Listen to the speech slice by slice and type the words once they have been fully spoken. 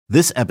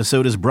This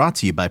episode is brought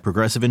to you by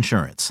Progressive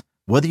Insurance.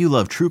 Whether you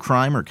love true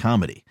crime or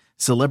comedy,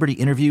 celebrity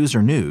interviews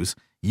or news,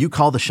 you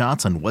call the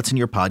shots on what's in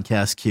your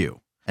podcast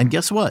queue. And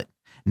guess what?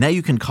 Now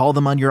you can call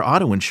them on your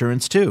auto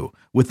insurance too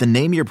with the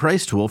Name Your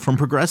Price tool from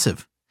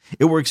Progressive.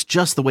 It works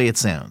just the way it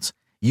sounds.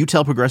 You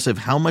tell Progressive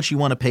how much you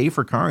want to pay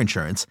for car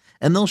insurance,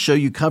 and they'll show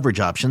you coverage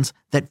options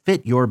that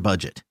fit your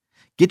budget.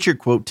 Get your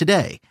quote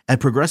today at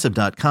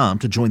Progressive.com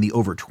to join the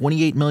over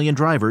 28 million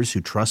drivers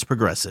who trust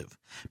Progressive.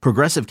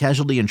 Progressive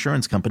Casualty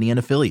Insurance Company and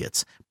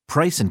Affiliates.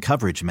 Price and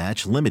coverage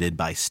match limited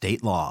by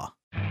state law.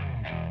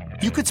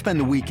 You could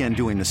spend the weekend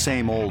doing the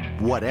same old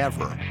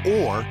whatever,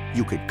 or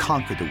you could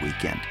conquer the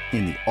weekend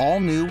in the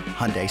all-new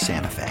Hyundai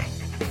Santa Fe.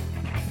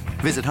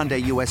 Visit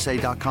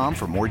HyundaiUSA.com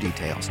for more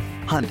details.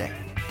 Hyundai,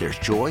 there's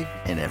joy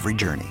in every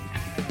journey.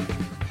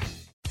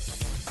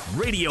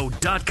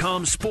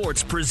 Radio.com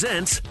Sports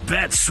presents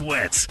Bet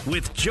Sweats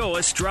with Joe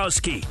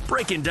Ostrowski,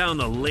 breaking down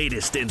the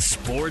latest in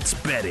sports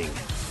betting.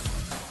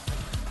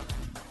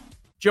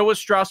 Joe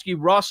Ostrowski,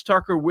 Ross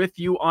Tucker with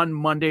you on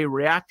Monday,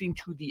 reacting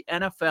to the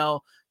NFL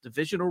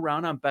divisional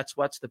round on Bet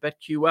Sweats, the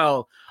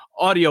BetQL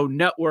audio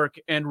network.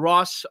 And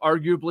Ross,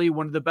 arguably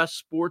one of the best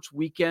sports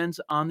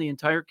weekends on the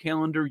entire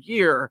calendar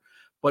year.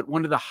 But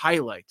one of the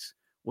highlights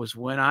was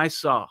when I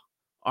saw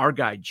our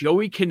guy,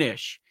 Joey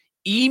Knish,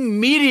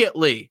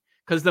 immediately,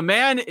 because the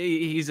man,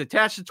 he's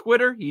attached to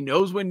Twitter. He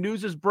knows when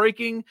news is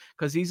breaking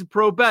because he's a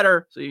pro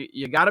bettor. So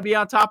you got to be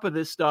on top of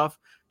this stuff.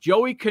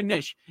 Joey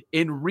Knish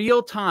in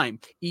real time,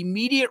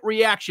 immediate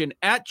reaction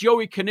at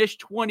Joey Knish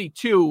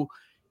 22.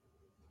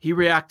 He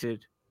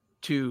reacted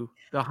to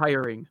the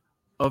hiring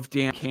of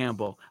Dan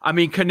Campbell. I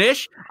mean,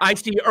 Knish, I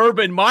see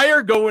Urban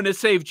Meyer going to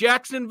save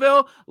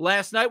Jacksonville.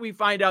 Last night we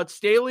find out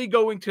Staley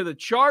going to the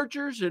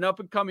Chargers, an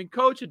up-and-coming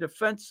coach,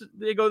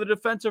 they go the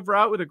defensive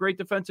route with a great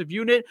defensive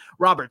unit.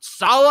 Robert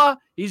Saleh,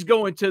 he's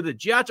going to the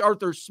Jets.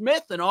 Arthur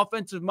Smith, an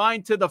offensive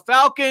mind, to the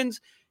Falcons.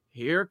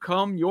 Here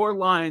come your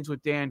Lions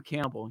with Dan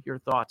Campbell. Your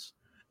thoughts?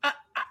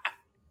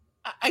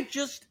 I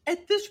just,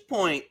 at this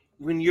point,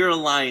 when you're a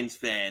Lions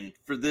fan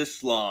for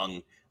this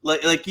long,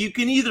 like you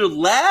can either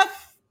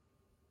laugh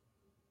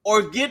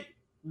or get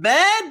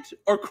mad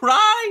or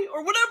cry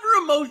or whatever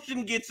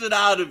emotion gets it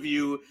out of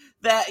you,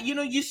 that,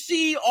 you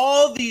see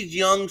all these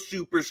young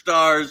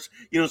superstars,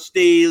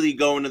 Staley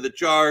going to the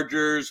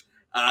Chargers,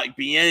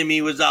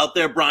 Bieniemy was out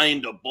there,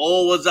 Brian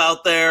DeBoer was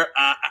out there,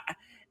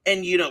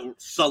 and,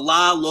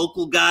 Salah,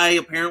 local guy,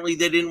 apparently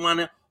they didn't want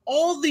to.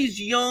 All these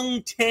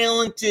young,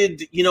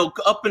 talented,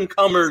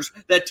 up-and-comers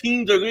that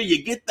teams are going to,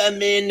 you get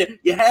them in,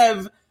 you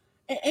have,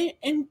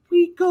 and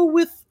we go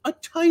with a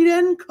tight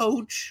end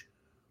coach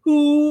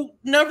who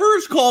never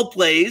has called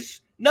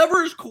plays,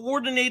 never has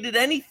coordinated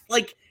any,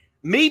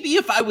 maybe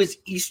if I was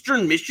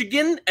Eastern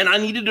Michigan and I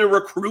needed a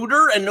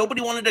recruiter and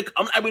nobody wanted to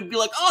come, I would be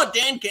like, oh,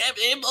 Dan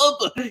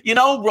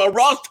Campbell,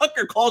 Ross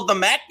Tucker calls the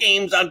MAC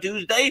games on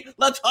Tuesday.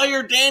 Let's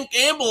hire Dan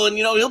Campbell. And,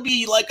 he'll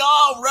be like,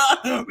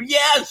 oh,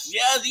 yes,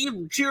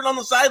 he cheered on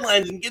the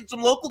sidelines and get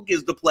some local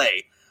kids to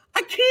play.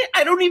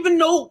 I don't even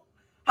know.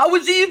 How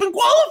is he even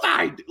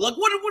qualified? Like,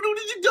 what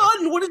has he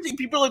done? What is he?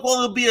 People are like, well,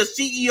 he'll be a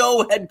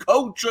CEO, head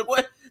coach. Like,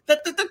 what?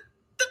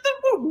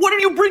 What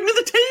do you bring to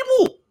the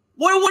table?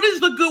 What is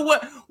the good?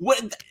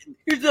 What?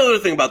 Here's the other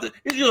thing about this.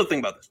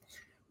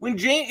 When I'm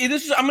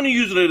going to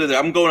use it.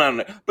 I'm going on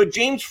it. But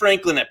James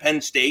Franklin at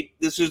Penn State.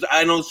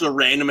 I know it's a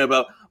random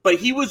but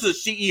he was a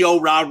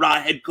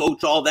CEO, head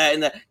coach, all that.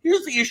 And that.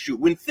 Here's the issue: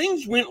 when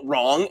things went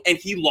wrong and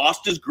he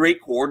lost his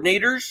great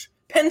coordinators,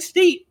 Penn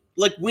State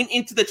went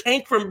into the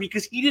tank for him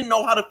because he didn't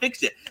know how to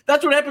fix it.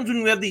 That's what happens when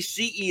you have these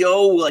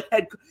CEO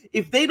head.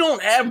 If they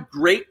don't have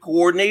great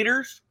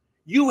coordinators,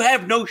 you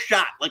have no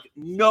shot,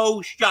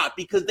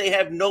 because they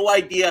have no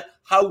idea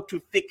how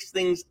to fix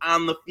things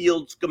on the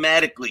field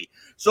schematically.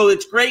 So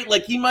it's great.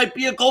 He might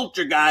be a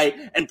culture guy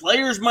and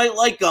players might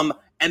like him,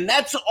 and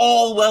that's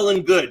all well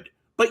and good.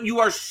 But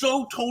you are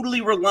so totally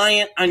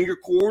reliant on your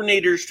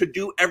coordinators to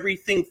do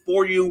everything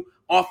for you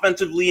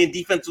offensively and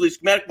defensively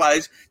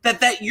schematic-wise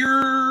that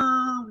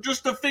you're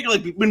just a figure.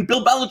 When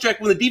Bill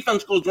Belichick, when the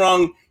defense goes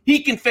wrong,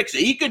 he can fix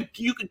it. You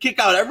could kick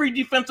out every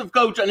defensive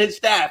coach on his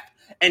staff,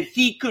 and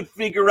he could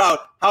figure out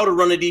how to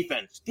run a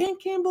defense. Dan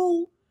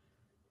Campbell,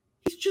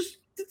 he's just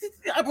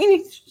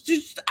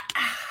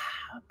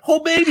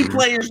whole baby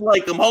players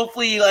like him.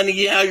 Hopefully,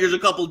 here's a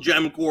couple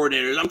gem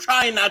coordinators. I'm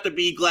trying not to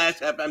be glass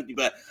half empty,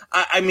 but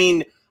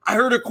I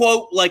heard a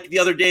quote the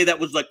other day that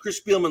was Chris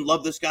Spielman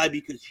loved this guy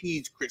because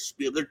he's Chris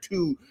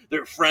Spielman.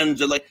 They're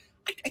friends. And I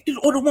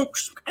don't want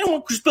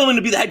Chris Spielman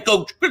to be the head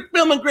coach. Chris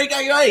Spielman, great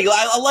guy.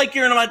 I like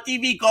hearing him on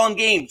TV calling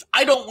games.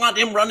 I don't want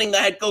him running the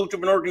head coach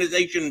of an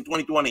organization in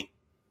 2020.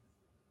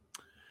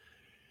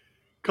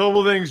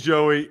 Couple things,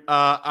 Joey.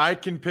 I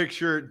can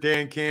picture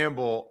Dan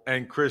Campbell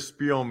and Chris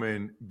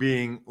Spielman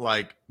being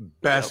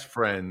best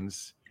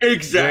friends.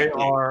 Exactly.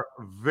 They are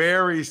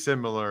very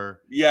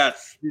similar.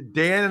 Yes.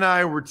 Dan and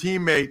I were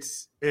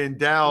teammates in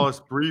Dallas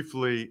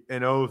briefly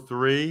in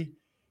 2003,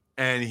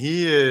 and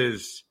he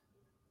is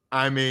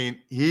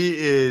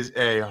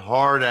a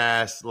hard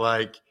ass.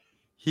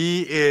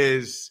 He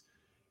is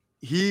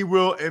he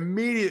will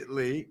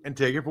immediately, and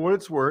take it for what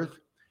it's worth,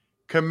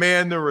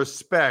 command the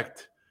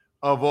respect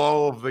of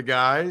all of the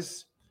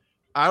guys.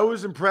 I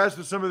was impressed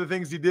with some of the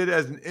things he did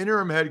as an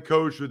interim head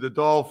coach with the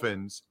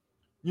Dolphins.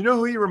 You know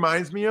who he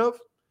reminds me of?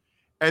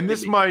 And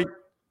this might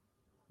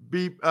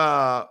be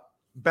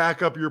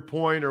back up your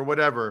point or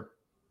whatever.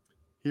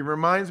 He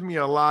reminds me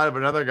a lot of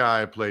another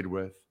guy I played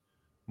with,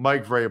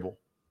 Mike Vrabel.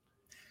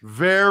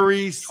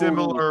 Very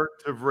similar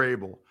to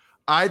Vrabel.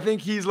 I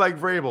think he's like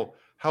Vrabel.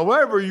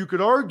 However, you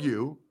could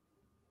argue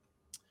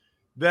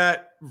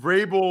that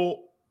Vrabel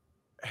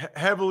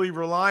heavily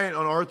reliant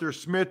on Arthur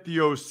Smith, the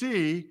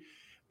OC,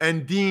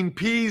 and Dean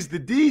Pease, the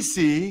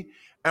DC.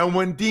 And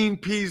when Dean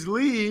Pease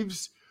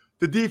leaves,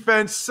 the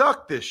defense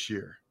sucked this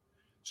year.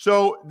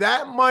 So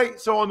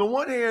on the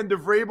one hand, the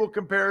Vrabel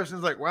comparison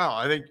is like, wow,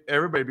 I think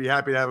everybody'd be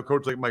happy to have a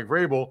coach like Mike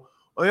Vrabel.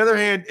 On the other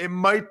hand, it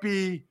might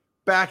be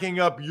backing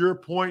up your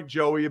point,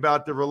 Joey,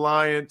 about the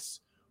reliance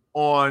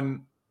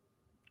on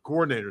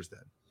coordinators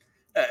then.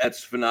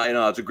 That's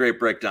phenomenal. It's a great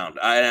breakdown.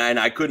 And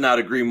I could not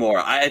agree more.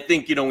 I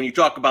think, when you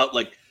talk about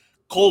like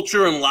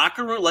culture and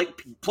locker room,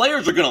 like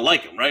players are going to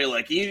like him, right?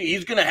 Like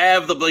he's going to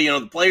have the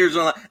players.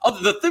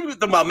 The thing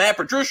about Matt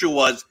Patricia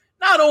was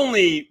not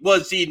only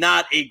was he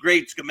not a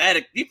great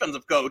schematic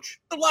defensive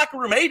coach, the locker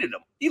room hated him.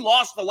 He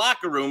lost the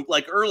locker room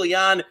like early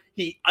on.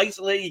 He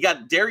isolated. He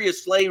got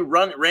Darius Slay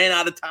ran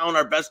out of town,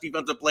 our best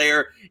defensive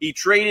player. He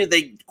traded.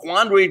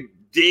 Quandre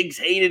Diggs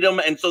hated him,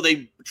 and so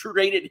they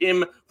traded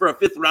him for a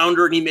 5th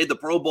rounder, and he made the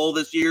Pro Bowl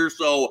this year.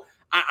 So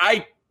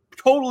I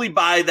totally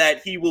buy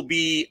that he will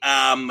be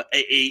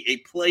a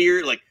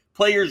player. Like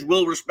players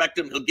will respect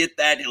him. He'll get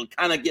that. He'll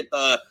kind of get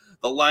the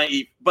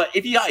line. But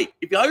if he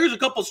hires a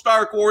couple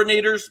star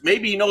coordinators,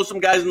 maybe he knows some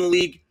guys in the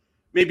league.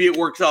 Maybe it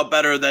works out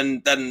better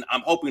than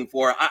I'm hoping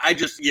for.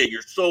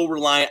 You're so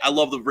reliant. I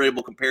love the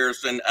Vrabel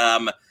comparison.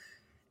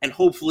 And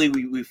hopefully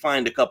we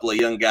find a couple of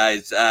young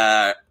guys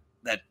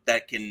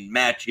that can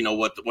match,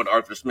 what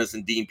Arthur Smith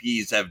and Dean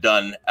Pease have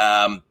done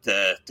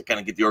to kind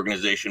of get the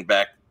organization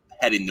back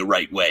heading the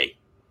right way.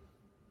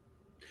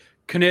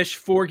 Kanish,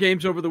 4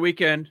 games over the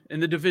weekend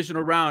in the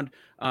divisional round.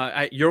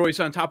 You're always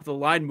on top of the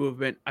line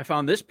movement. I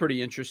found this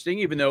pretty interesting,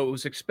 even though it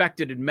was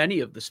expected in many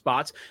of the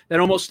spots, that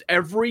almost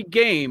every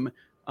game,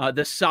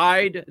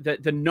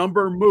 the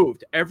number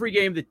moved. Every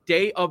game, the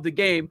day of the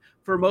game,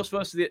 for most of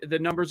us, the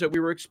numbers that we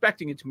were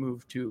expecting it to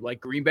move to, like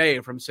Green Bay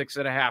from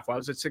 6.5. Well, I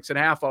was at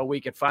 6.5 all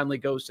week. It finally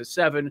goes to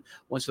 7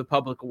 once the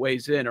public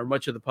weighs in, or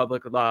much of the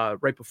public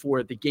right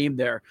before the game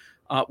there.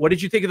 What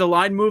did you think of the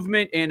line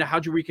movement, and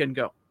how'd your weekend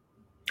go?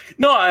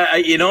 No,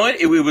 you know what?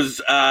 It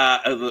was.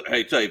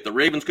 I tell you, if the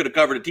Ravens could have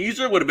covered a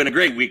teaser, it would have been a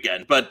great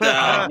weekend. But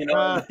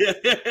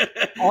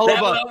all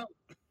of us.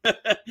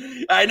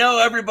 I know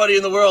everybody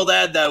in the world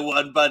had that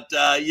one, but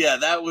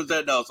that was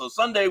it. No, so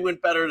Sunday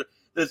went better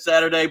than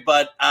Saturday,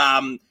 but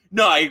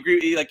no, I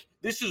agree. Like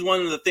this is one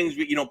of the things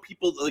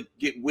people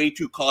get way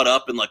too caught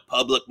up in like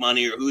public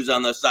money or who's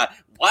on the side.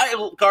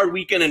 Wild card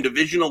weekend and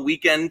divisional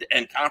weekend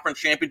and conference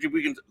championship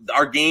weekend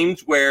are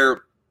games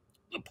where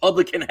the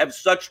public can have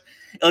such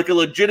like a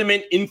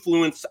legitimate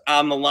influence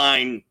on the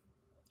line,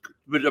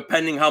 but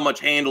depending how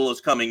much handle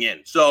is coming in.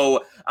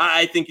 So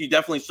I think you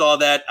definitely saw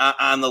that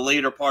on the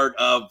later part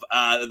of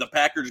the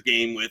Packers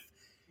game with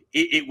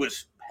it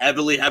was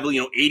heavily,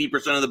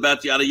 80% of the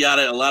bets, yada,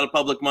 yada, a lot of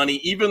public money.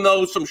 Even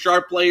though some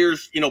sharp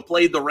players,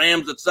 played the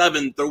Rams at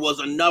 7, there was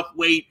enough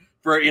weight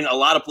for in a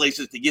lot of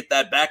places to get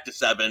that back to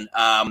 7.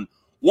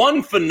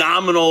 One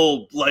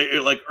phenomenal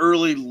like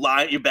early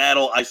line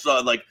battle I saw,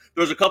 like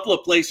there was a couple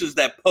of places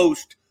that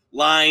post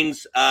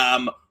lines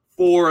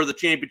for the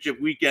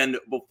championship weekend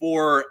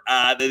before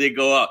they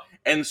go up.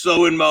 And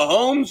so when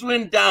Mahomes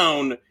went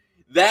down,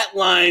 that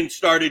line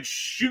started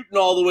shooting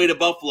all the way to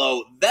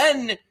Buffalo.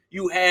 Then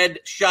you had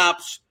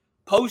shops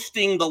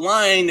posting the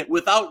line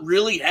without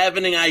really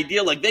having an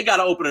idea. Like they got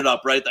to open it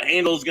up, right? The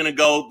handle's going to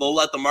go. They'll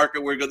let the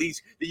market where it go.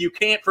 You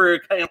can't for a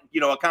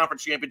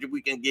conference championship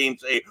weekend game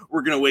say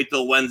we're going to wait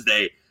till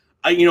Wednesday.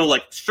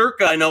 Like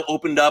Circa, I know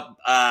opened up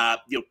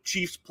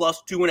Chiefs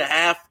plus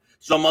 2.5.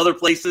 Some other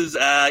places,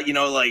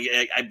 like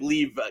I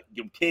believe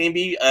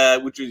Canby,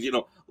 which is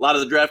a lot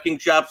of the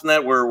DraftKings shops in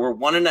that were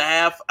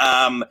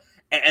 1.5.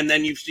 And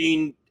then you've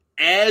seen,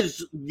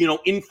 as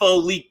info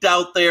leaked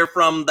out there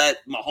from that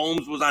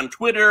Mahomes was on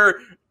Twitter.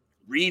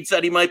 Reed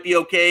said he might be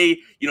okay.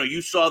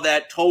 You saw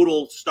that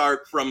total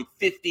start from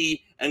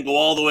 50 and go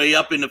all the way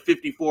up into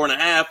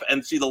 54.5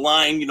 and see the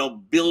line,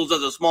 Bills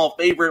as a small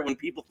favorite when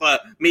people thought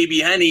maybe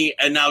Henny,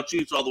 and now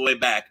Chiefs all the way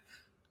back.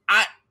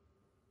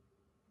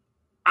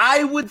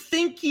 I would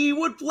think he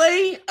would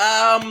play,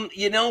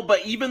 but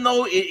even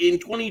though in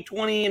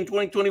 2020 and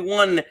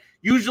 2021,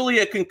 usually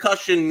a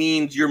concussion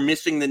means you're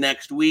missing the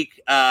next week.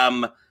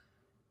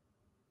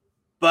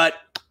 But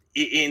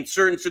in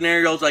certain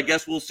scenarios, I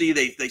guess we'll see.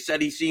 They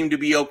said he seemed to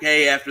be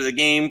okay after the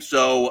game.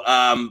 So,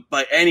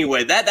 but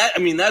anyway,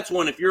 that's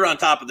one. If you're on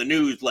top of the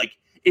news, like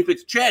if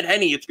it's Chad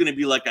Henne, it's going to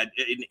be like an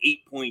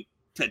 8-point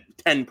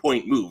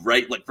 10-point move,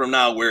 right? Like from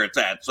now where it's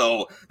at.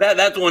 So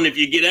that's one. If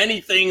you get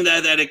anything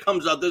that it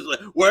comes out this way,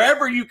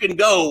 wherever you can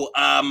go.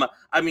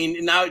 I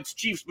mean, now it's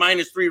Chiefs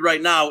 -3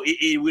 right now.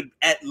 It would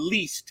at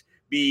least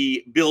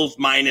be Bills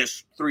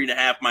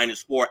 -3.5,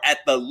 -4 at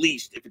the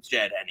least if it's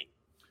Chad Henne.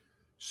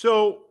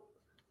 So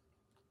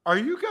are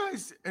you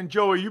guys, and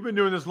Joey, you've been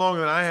doing this longer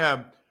than I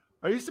have.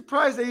 Are you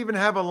surprised they even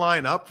have a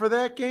line up for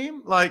that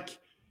game? Like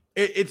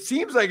it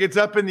seems like it's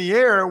up in the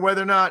air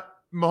whether or not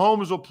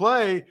Mahomes will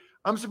play.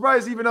 I'm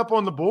surprised even up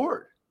on the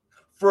board.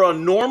 For a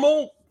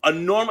normal,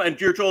 and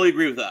you're totally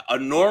agree with that. A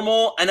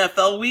normal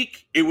NFL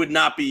week, it would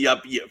not be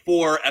up yet.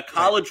 For a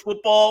college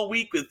football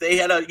week, if they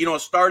had a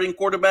starting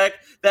quarterback,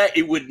 that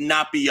it would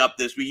not be up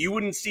this week. You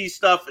wouldn't see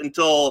stuff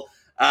until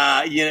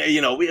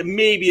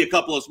maybe a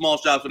couple of small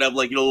shops would have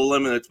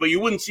limits, but you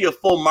wouldn't see a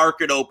full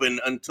market open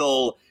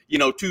until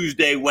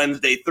Tuesday,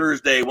 Wednesday,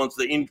 Thursday once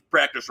the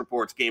in-practice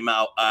reports came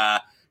out.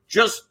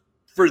 Just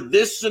for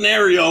this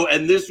scenario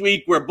and this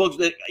week where books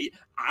that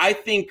I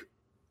think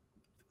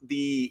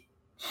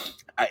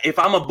if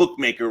I'm a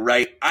bookmaker,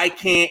 right, I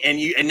can't,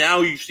 and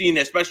now you've seen,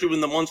 especially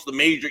when once the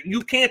major,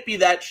 you can't be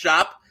that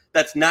shop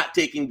that's not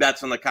taking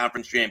bets on the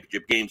conference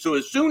championship game. So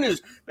as soon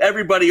as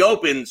everybody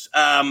opens,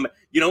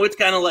 it's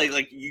kind of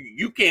like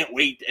you can't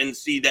wait and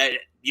see that,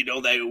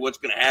 that what's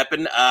going to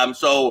happen.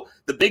 So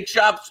the big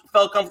shops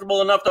felt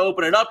comfortable enough to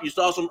open it up. You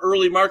saw some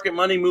early market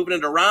money moving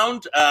it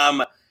around.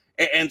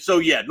 And so,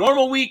 yeah,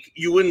 normal week,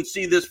 you wouldn't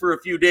see this for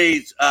a few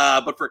days.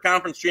 But for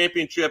conference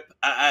championship,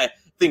 I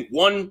think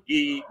once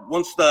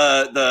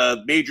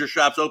the major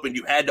shops opened,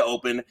 you had to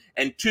open.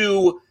 And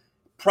two,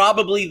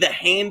 probably the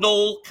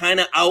handle kind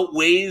of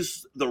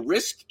outweighs the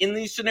risk in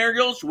these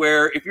scenarios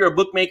where if you're a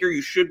bookmaker,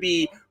 you should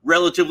be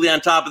relatively on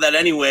top of that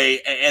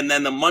anyway. And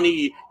then the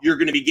money you're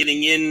going to be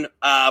getting in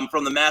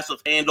from the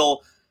massive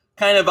handle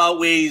kind of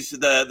outweighs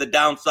the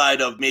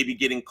downside of maybe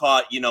getting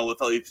caught,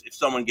 if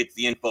someone gets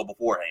the info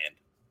beforehand.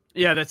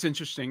 Yeah, that's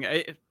interesting.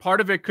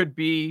 Part of it could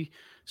be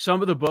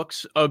some of the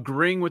books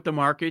agreeing with the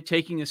market,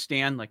 taking a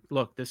stand like,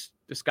 look, this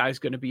guy's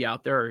going to be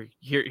out there. Or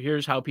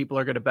here's how people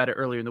are going to bet it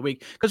earlier in the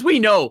week. Because we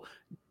know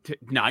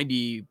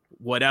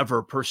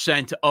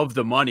 90% of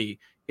the money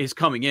is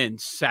coming in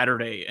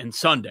Saturday and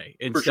Sunday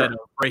instead of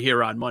right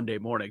here on Monday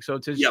morning. So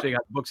it's interesting how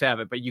the books have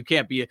it. But you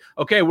can't be,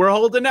 okay, we're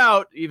holding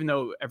out, even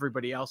though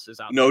everybody else is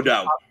out. No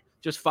doubt.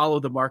 Just follow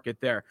the market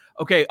there.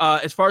 Okay,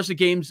 as far as the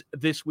games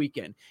this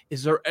weekend,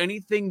 is there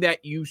anything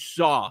that you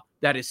saw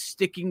that is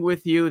sticking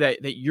with you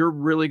that you're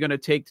really going to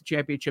take to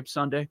Championship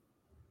Sunday?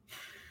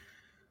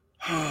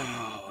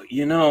 I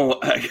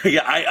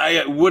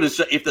would have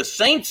said if the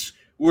Saints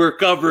were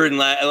covering,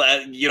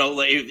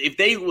 if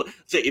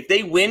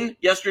they win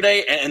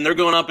yesterday and they're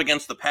going up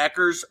against the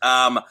Packers,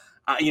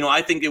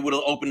 I think it would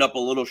have opened up a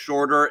little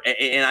shorter.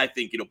 And I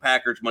think,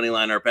 Packers money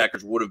line or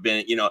Packers would have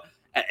been,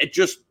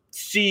 just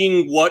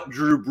seeing what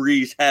Drew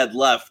Brees had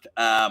left,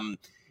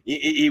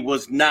 it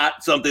was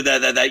not something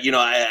that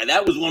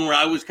that was one where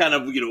I was kind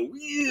of,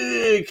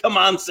 come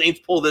on,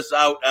 Saints, pull this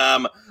out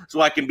so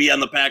I can be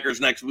on the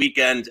Packers next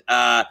weekend.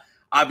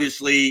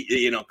 Obviously,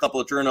 a couple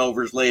of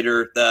turnovers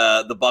later,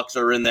 the Bucs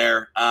are in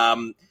there.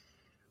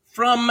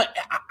 From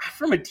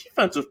a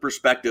defensive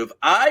perspective,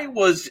 I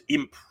was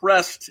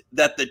impressed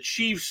that the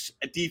Chiefs'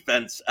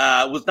 defense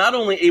was not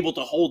only able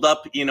to hold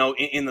up,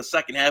 in the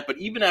second half, but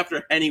even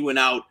after Henne went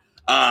out,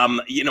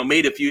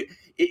 made a few.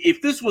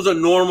 If this was a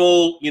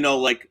normal,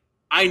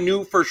 I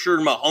knew for sure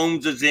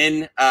Mahomes is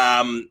in.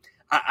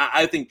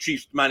 I think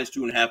Chiefs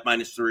 -2.5,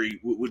 -3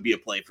 would be a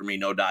play for me,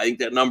 no doubt. I think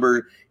that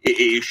number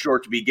is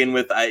short to begin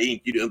with. I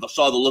think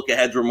saw the look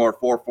aheads were more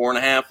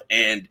 4.5,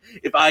 and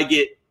if I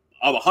get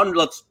 100,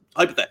 let's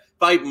hypothetical.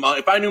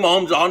 If I knew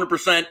Mahomes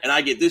 100% and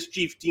I get this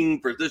Chiefs team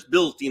for this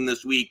Bills team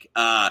this week,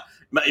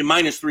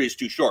 -3 is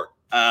too short.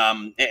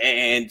 And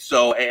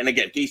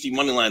again, KC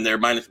money line there,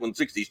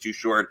 -160 is too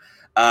short.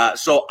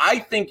 So I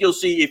think you'll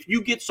see if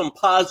you get some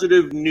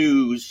positive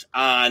news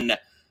on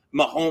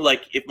Mahomes,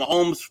 like if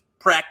Mahomes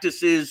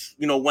practices,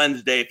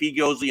 Wednesday, if he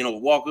goes,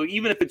 walk,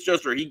 even if it's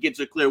just, or he gets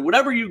it clear,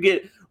 whatever you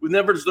get,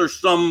 whenever there's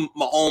some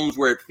Mahomes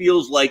where it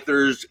feels like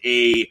there's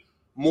a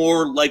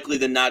more likely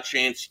than not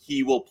chance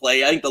he will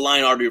play. I think the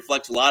line already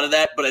reflects a lot of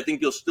that, but I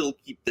think you'll still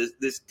keep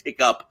this tick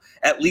up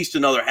at least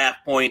another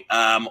half point,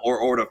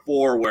 or to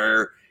 4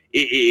 where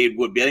it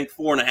would be. I think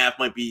 4.5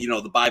 might be,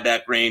 the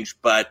buyback range,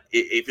 but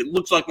if it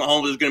looks like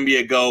Mahomes is going to be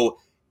a go,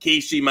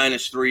 KC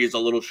 -3 is a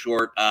little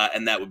short,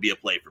 and that would be a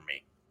play for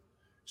me.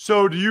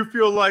 So do you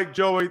feel like,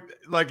 Joey,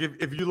 like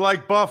if you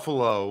like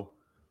Buffalo,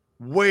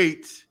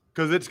 wait,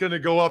 because it's going to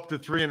go up to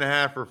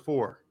 3.5 or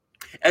 4?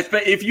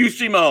 If you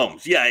see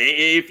Mahomes, yeah.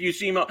 If you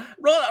see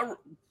Mahomes,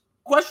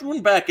 question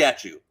back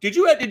at you. Did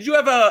you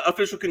have an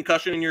official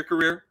concussion in your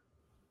career?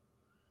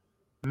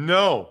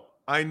 No,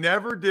 I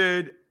never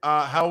did.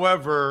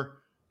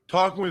 However,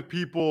 talking with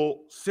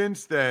people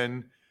since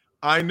then,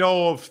 I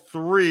know of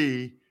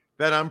 3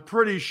 that I'm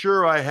pretty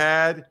sure I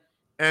had,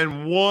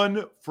 and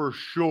 1 for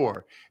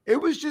sure. It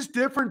was just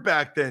different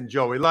back then,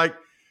 Joey. Like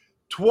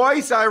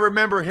twice I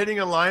remember hitting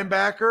a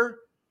linebacker,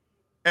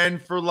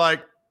 and for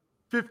like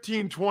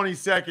 15, 20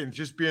 seconds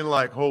just being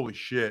like, holy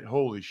shit,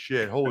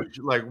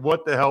 like,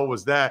 what the hell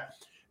was that?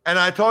 And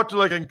I talked to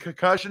like a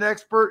concussion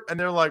expert, and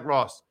they're like,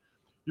 Ross,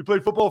 you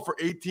played football for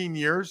 18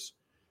 years.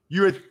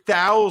 You had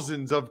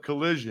thousands of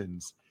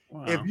collisions.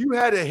 Wow. If you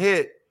had a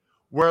hit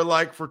where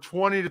like for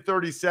 20 to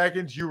 30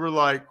 seconds, you were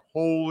like,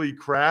 holy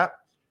crap,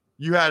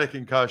 you had a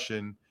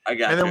concussion. I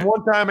got And then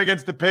one time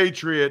against the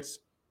Patriots,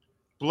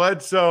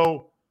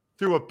 Bledsoe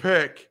threw a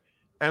pick,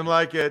 and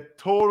like a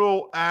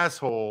total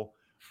asshole,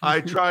 I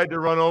tried to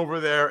run over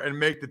there and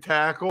make the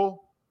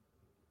tackle,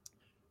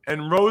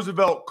 and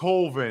Roosevelt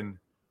Colvin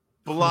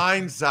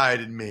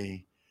blindsided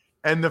me.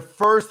 And the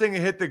first thing that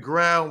hit the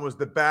ground was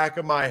the back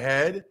of my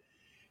head.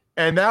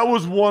 And that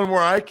was one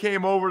where I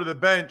came over to the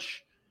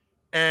bench.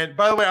 And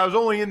by the way, I was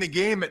only in the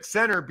game at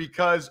center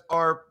because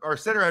our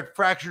center had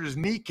fractured his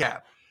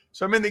kneecap.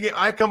 So I'm in the game.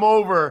 I come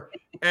over,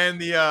 and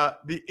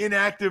the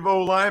inactive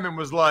O lineman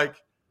was like,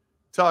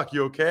 Tuck,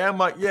 you okay? I'm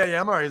like, yeah,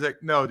 I'm all right. He's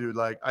like, no, dude,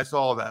 like, I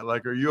saw that.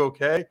 Like, are you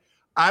okay?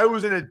 I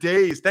was in a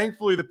daze.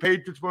 Thankfully, the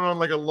Patriots went on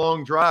like a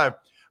long drive.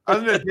 I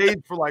was in a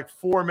daze for like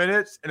 4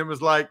 minutes, and it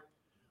was like,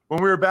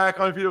 when we were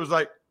back on feet, it was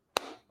like,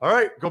 all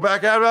right, go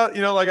back out.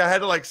 You know, like I had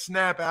to like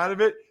snap out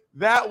of it.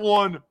 That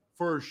one,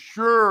 for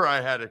sure,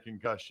 I had a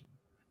concussion.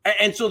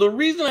 And so the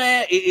reason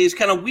is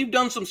kind of, we've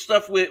done some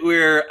stuff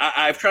where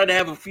I've tried to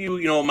have a few,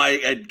 you know, my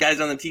guys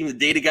on the team, the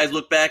data guys,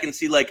 look back and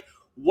see like,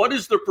 what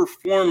is the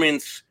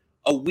performance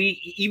a week,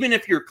 even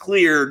if you're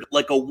cleared,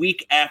 like a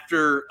week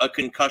after a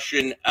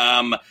concussion,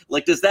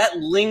 like does that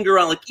linger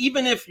on, like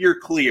even if you're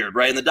cleared,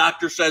 right, and the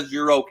doctor says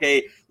you're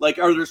okay, like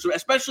are there some,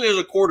 especially as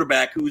a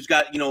quarterback who's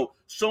got, you know,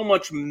 so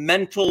much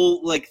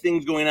mental like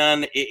things going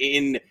on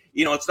in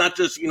you know, it's not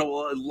just, you know,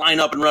 line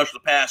up and rush the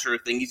passer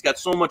thing. He's got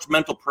so much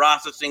mental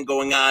processing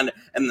going on,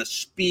 and the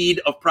speed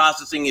of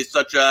processing is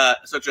such a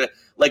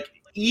like,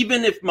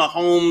 even if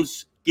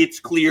Mahomes gets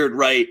cleared,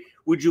 right,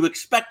 would you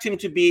expect him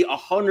to be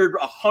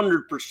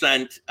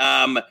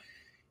 100%,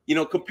 you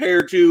know,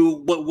 compared to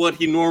what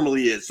he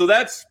normally is? So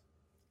that's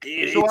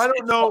so I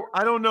don't know.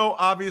 I don't know,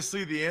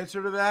 obviously, the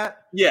answer to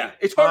that. Yeah,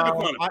 it's hard to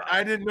quantify.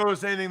 I didn't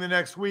notice anything the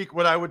next week.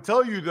 What I would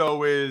tell you,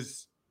 though,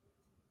 is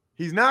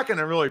he's not going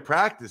to really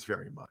practice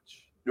very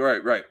much.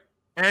 Right.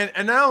 And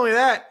not only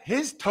that,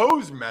 his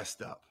toe's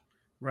messed up.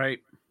 Right.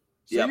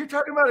 So You're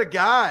talking about a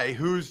guy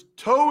whose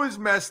toe is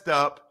messed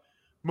up.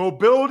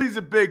 Mobility's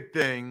a big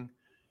thing.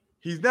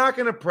 He's not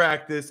going to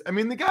practice. I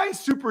mean, the guy's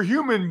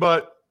superhuman,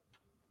 but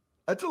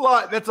that's a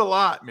lot. That's a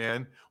lot,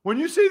 man. When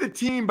you say the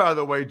team, by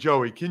the way,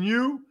 Joey, can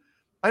you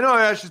 – I know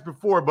I asked this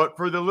before, but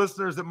for the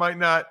listeners that might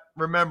not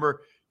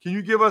remember, can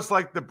you give us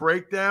like the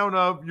breakdown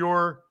of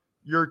your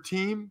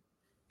team?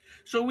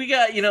 So we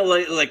got, you know,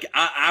 like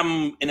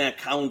I'm an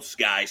accounts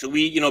guy. So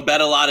we, you know,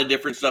 bet a lot of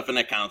different stuff in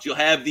accounts. You'll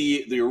have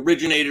the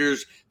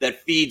originators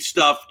that feed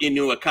stuff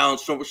into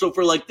accounts. So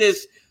for like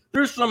this,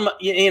 there's some,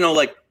 you know,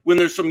 like when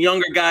there's some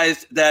younger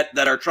guys that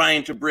are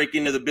trying to break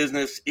into the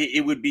business,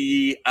 it would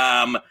be,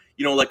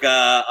 you know, like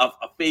a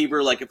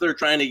favor. Like if they're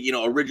trying to, you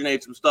know,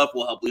 originate some stuff,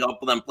 we'll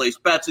help them place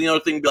bets. And the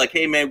other thing would be like,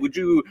 hey man, would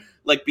you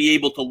like be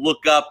able to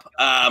look up,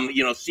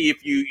 you know, see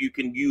if you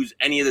can use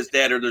any of this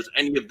data or there's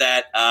any of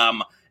that,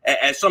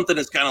 as something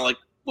that's kind of like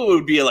what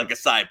would be like a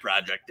side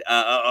project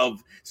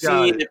of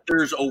seeing if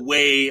there's a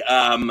way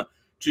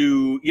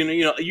to,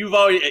 you know, you've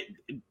already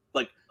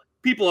like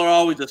people are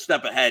always a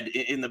step ahead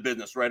in the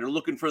business, right? Or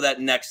looking for that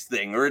next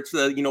thing, or it's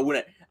the, you know,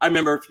 when I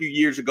remember a few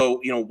years ago,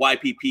 you know,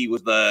 YPP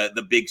was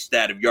the big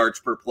stat of yards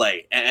per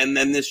play, and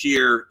then this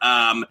year,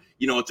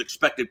 you know, it's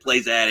expected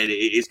plays added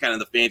is kind of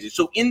the fancy.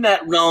 So in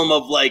that realm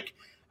of like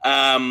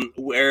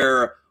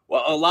where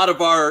a lot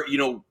of our, you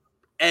know,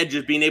 edge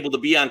is being able to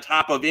be on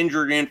top of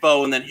injury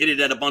info and then hit it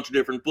at a bunch of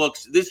different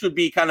books. This would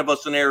be kind of a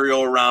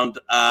scenario around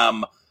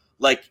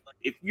like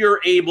if you're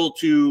able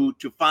to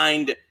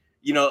find,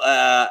 you know,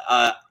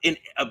 in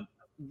a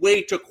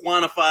way to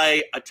quantify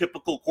a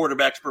typical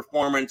quarterback's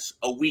performance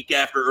a week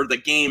after or the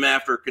game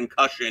after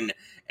concussion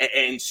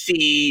and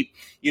see,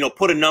 you know,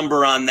 put a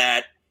number on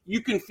that, you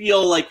can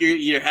feel like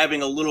you're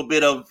having a little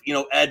bit of, you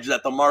know, edge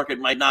that the market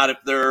might not if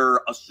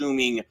they're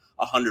assuming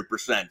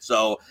 100%.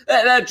 So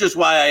that's just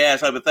why I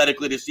asked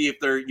hypothetically to see if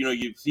they're, you know,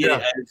 you see it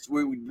as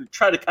we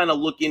try to kind of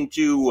look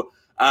into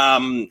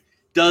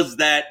does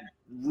that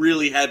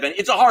really have any,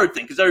 it's a hard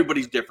thing because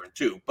everybody's different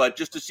too, but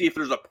just to see if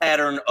there's a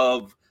pattern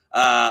of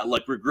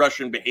like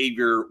regression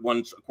behavior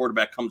once a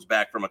quarterback comes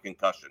back from a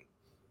concussion.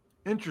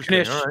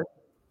 Interesting. All right.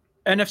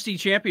 NFC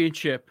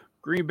Championship,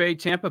 Green Bay,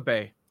 Tampa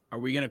Bay. Are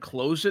we going to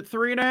close at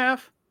 3.5?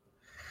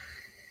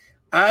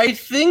 I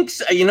think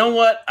so. You know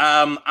what?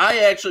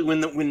 I actually,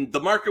 when the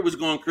market was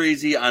going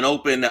crazy on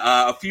open,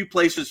 a few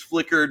places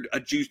flickered,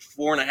 juiced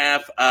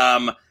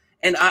 4.5.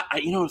 And I,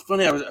 you know, it's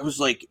funny. I was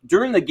like,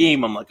 during the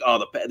game, I'm like,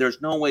 oh,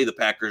 there's no way the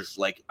Packers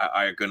like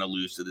are going to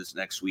lose to this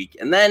next week.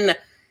 And then,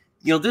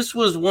 you know, this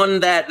was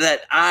one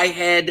that I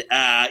had,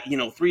 you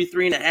know,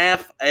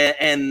 3.5.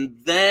 And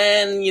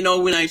then, you know,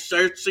 when I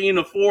start seeing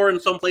a 4 in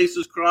some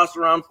places cross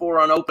around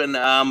 4 on open,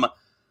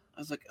 I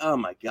was like, oh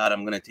my God,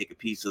 I'm going to take a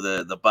piece of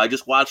the I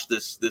just watched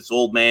this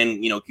old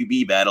man,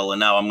 QB battle, and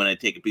now I'm going to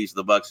take a piece of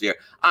the Bucs here.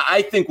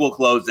 I think we'll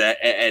close at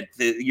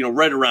the,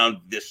 right around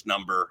this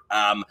number.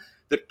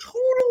 The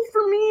total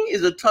for me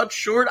is a touch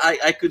short.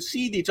 I could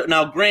see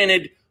now,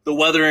 granted, the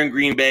weather in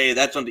Green Bay,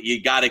 that's something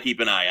you got to keep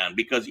an eye on,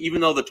 because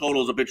even though the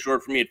total is a bit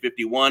short for me at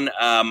 51,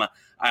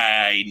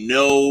 I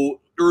know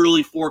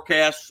early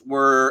forecasts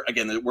were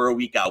a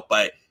week out,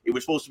 but it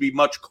was supposed to be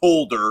much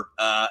colder.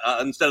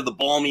 Instead of the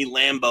balmy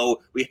Lambeau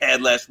we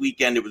had last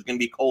weekend, it was going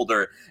to be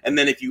colder. And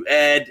then if you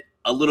add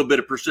a little bit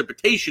of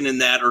precipitation in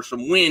that or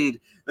some wind,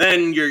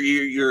 then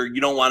you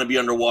don't want to be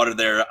underwater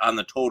there on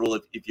the total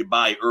if you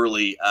buy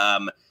early.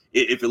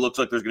 If it looks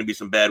like there's going to be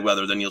some bad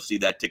weather, then you'll see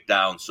that tick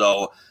down.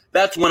 So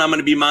that's when I'm going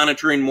to be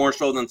monitoring more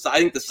so than I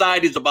think the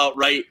side is about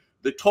right.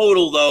 The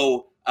total,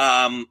 though,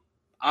 I'm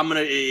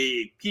going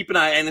to keep an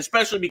eye, and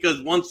especially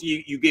because once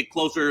you get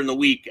closer in the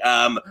week,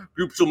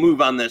 groups will move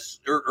on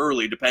this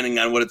early, depending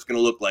on what it's going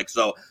to look like.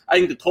 So I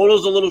think the total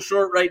is a little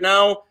short right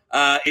now.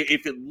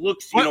 If it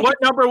looks, what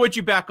number would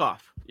you back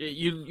off?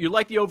 You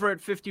like the over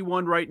at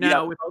 51 right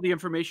now with all the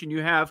information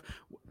you have.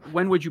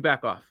 When would you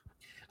back off?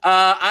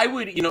 I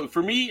would,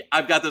 for me,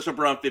 I've got this up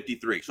around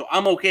 53. So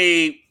I'm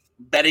okay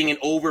betting an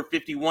over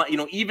 51.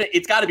 Even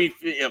it's got to be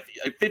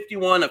a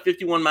 51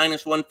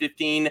 minus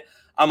 115.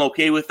 I'm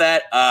okay with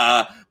that.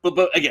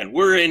 But again,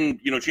 we're in,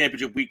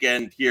 championship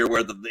weekend here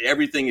where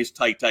everything is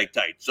tight.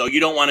 So you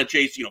don't want to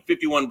chase,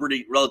 51,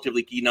 pretty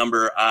relatively key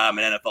number in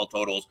NFL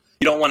totals.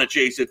 You don't want to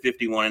chase at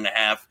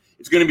 51.5.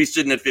 It's going to be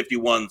sitting at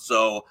 51.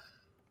 So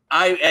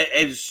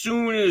as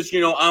soon as,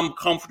 I'm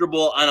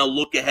comfortable on a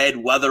look ahead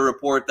weather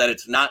report that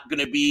it's not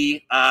going to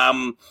be,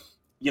 and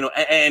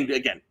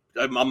again,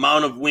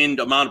 amount of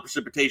wind, amount of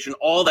precipitation,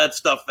 all that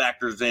stuff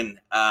factors in.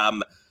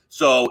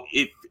 So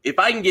if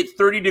I can get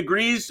 30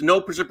 degrees,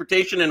 no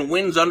precipitation, and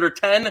winds under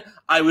 10,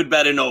 I would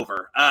bet an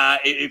over.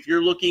 If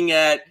you're looking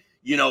at,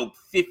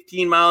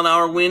 15 mile an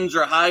hour winds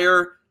or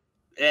higher,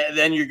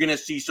 then you're going to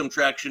see some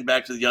traction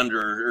back to the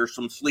under or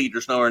some sleet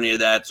or snow or any of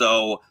that.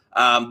 So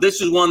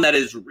this is one that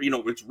is,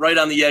 it's right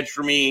on the edge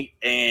for me,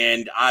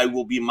 and I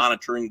will be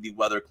monitoring the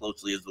weather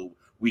closely as the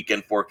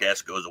weekend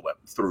forecast goes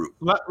through.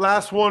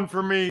 Last one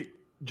for me,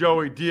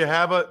 Joey. Do you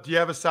have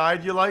a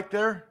side you like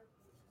there?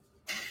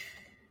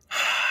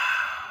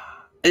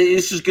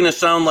 This is going to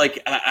sound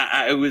like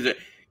I was a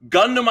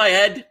gun to my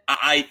head.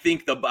 I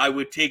think I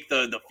would take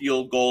the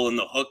field goal and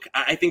the hook.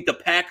 I think the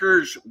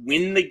Packers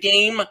win the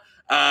game.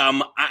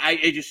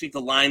 I just think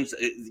the line's,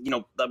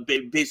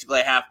 basically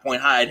a half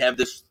point high. I'd have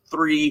this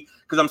 3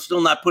 because I'm still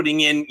not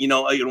putting in,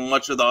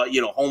 much of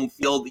the, home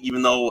field,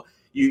 even though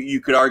you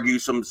could argue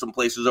some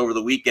places over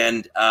the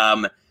weekend,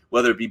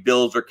 whether it be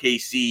Bills or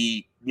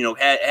KC,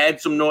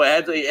 had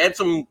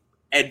some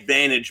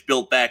advantage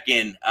built back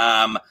in.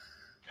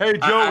 Hey,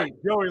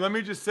 Joey, let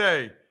me just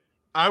say,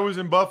 I was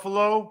in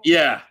Buffalo.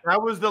 Yeah. That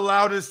was the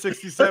loudest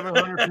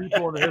 6,700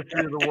 people in the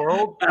history of the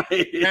world.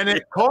 And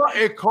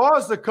it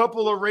caused a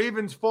couple of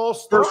Ravens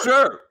false starts.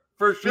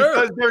 For sure.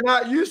 Because they're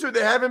not used to it.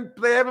 They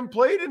haven't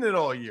played in it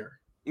all year.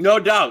 No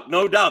doubt.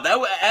 That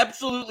would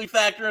absolutely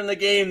factor in the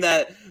game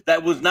that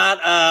was not,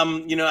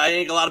 I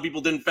think a lot of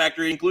people didn't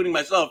factor in, including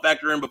myself,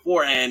 factor in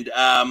beforehand.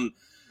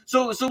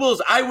 So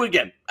Wills, I would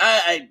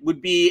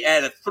be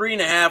at a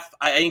 3.5.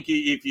 I think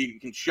if you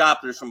can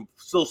shop, there's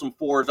still some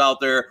 4s out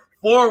there.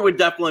 4 would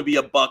definitely be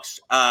a Bucs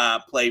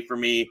play for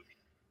me.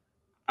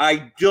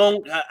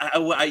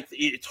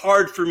 It's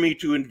hard for me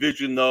to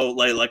envision though,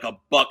 like a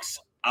Bucs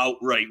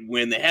outright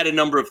win. They had a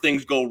number of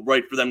things go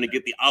right for them to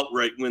get the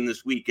outright win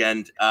this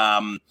weekend.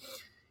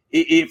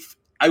 If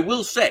I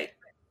will say,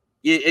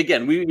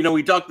 again,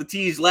 we talked the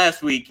tees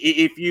last week.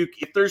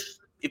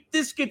 If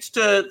this gets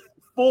to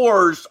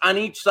 4s on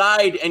each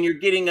side and you're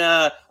getting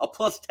a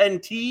plus 10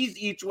 tees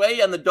each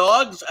way on the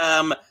dogs,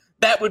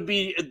 that would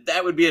be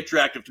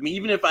attractive to me.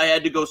 Even if I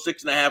had to go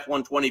 6.5,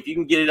 120, if you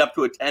can get it up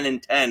to a 10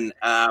 and 10,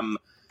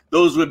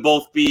 those would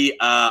both be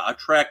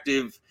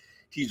attractive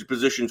teaser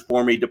positions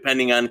for me,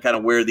 depending on kind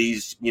of where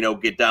these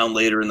get down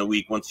later in the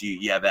week once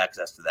you have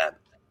access to that.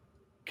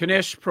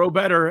 Kanish, pro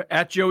better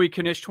at Joey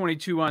Kanish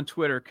 22 on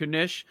Twitter.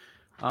 Kanish,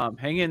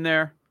 hang in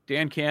there.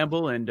 Dan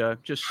Campbell, and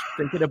just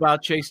thinking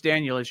about Chase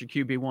Daniel as your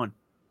QB1.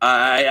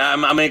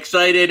 I'm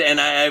excited, and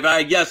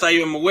I guess I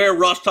am aware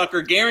Ross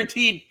Tucker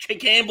guaranteed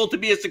Campbell to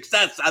be a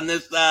success on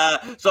this.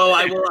 So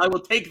I will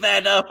take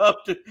that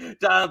up to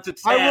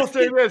task. I will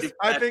say this: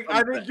 I think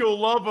you'll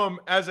love him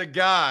as a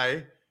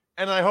guy,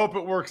 and I hope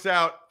it works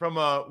out from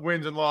a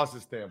wins and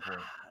losses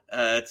standpoint.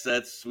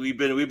 We've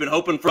been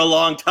hoping for a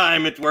long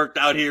time. It's worked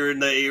out here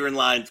in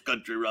Lions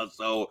country, Russ.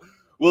 So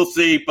we'll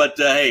see. But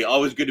hey,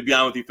 always good to be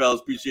on with you,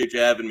 fellas. Appreciate you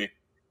having me.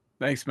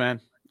 Thanks,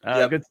 man.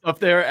 Good stuff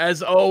there.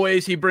 As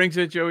always, he brings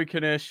it, Joey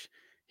Kanish,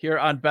 here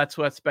on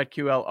BetSweats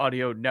BetQL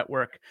Audio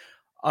Network.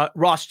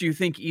 Ross, do you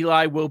think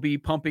Eli will be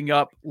pumping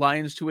up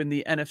Lions to win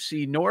the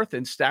NFC North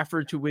and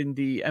Stafford to win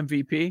the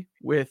MVP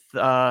with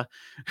Dan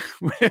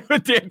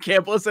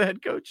Campbell as the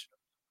head coach?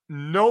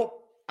 Nope.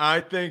 I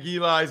think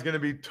Eli's going to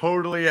be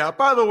totally out.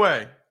 By the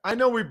way, I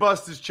know we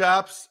bust his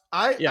chops.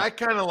 I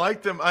kind of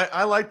liked him.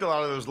 I liked a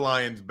lot of those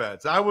Lions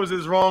bets. I was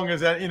as wrong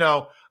as that.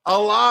 A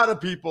lot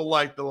of people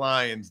like the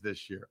Lions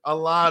this year. A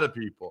lot of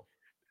people.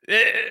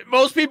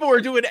 Most people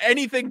were doing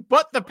anything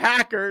but the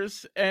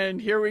Packers,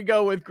 and here we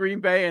go with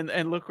Green Bay,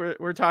 and look,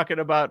 we're talking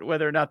about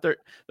whether or not they're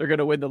going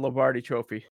to win the Lombardi Trophy.